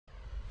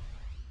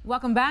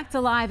Welcome back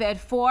to Live at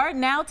 4.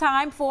 Now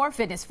time for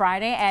Fitness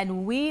Friday,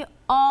 and we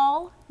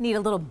all need a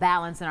little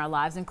balance in our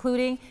lives,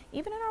 including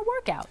even in our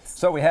workouts.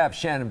 So we have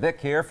Shannon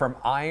Vick here from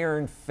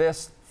Iron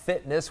Fist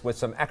Fitness with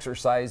some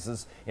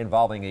exercises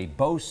involving a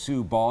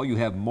Bosu ball. You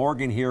have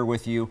Morgan here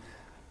with you.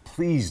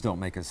 Please don't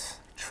make us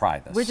try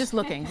this. We're just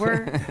looking.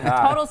 We're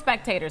total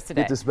spectators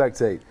today. Get to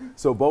spectate.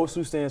 So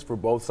Bosu stands for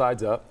both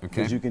sides up,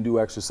 because you can do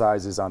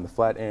exercises on the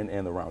flat end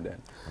and the round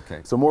end.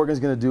 Okay. So Morgan's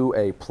going to do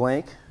a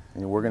plank,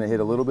 and we're going to hit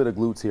a little bit of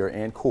glutes here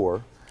and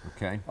core.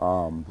 Okay.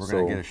 We're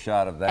going to get a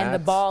shot of that. And the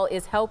ball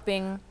is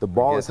helping. The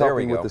ball is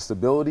helping with the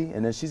stability,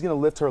 and then she's going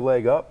to lift her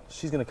leg up.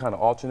 She's going to kind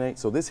of alternate.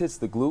 So this hits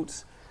the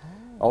glutes,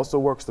 also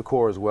works the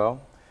core as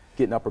well,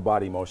 getting upper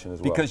body motion as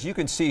well. Because you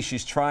can see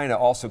she's trying to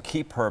also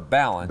keep her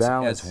balance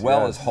as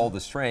well as hold the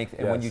strength.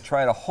 And when you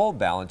try to hold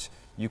balance,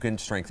 you can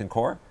strengthen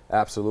core?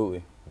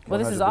 Absolutely. Well,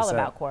 this is all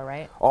about core,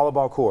 right? All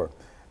about core.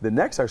 The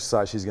next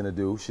exercise she's going to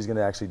do, she's going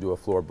to actually do a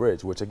floor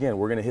bridge, which again,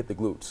 we're going to hit the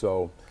glutes.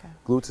 So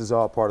glutes is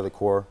all part of the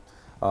core.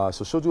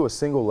 So she'll do a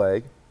single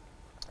leg.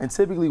 And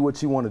typically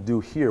what you want to do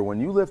here, when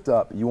you lift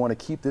up, you want to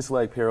keep this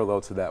leg parallel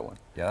to that one.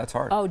 Yeah, that's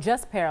hard. Oh,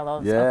 just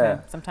parallel. Yeah.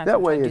 Okay. Sometimes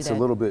that way it's a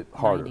little bit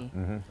harder,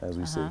 as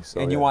we see. So,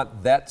 and you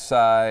want that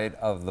side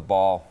of the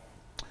ball.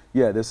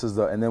 Yeah, this is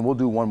the, and then we'll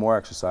do one more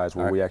exercise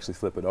where we actually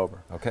flip it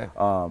over. Okay.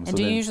 And so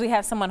do you usually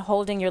have someone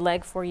holding your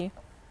leg for you?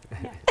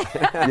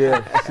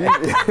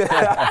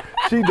 Yeah,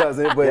 she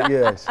doesn't, but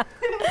yes.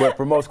 But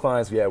for most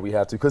clients, yeah, we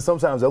have to, because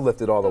sometimes they'll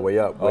lift it all the way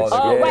up.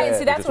 Right,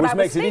 see, that's what I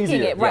was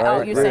thinking. Right.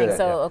 Oh, you're saying,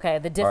 so, okay,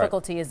 the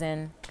difficulty is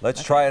in.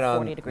 Let's try it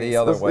on the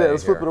other way.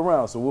 Let's flip it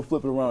around. So we'll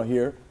flip it around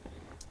here.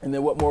 And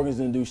then what Morgan's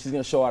going to do, she's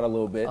going to show out a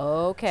little bit.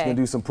 Okay. She's going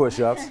to do some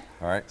push-ups.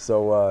 All right.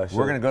 So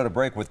we're going to go to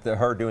break with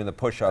her doing the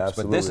push-ups,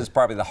 but this is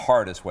probably the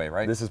hardest way,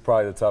 right? This is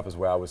probably the toughest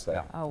way, I would say.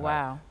 Yeah. Oh,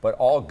 wow. But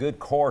all good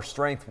core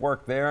strength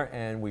work there,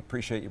 and we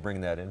appreciate you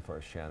bringing that in for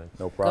us, Shannon.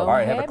 No problem. All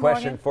right, have a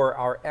question for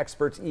our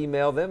experts.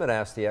 Email them at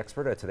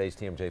AskTheExpert at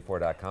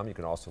today'stmj4.com. You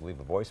can also leave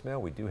a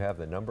voicemail. We do have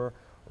the number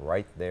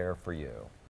right there for you.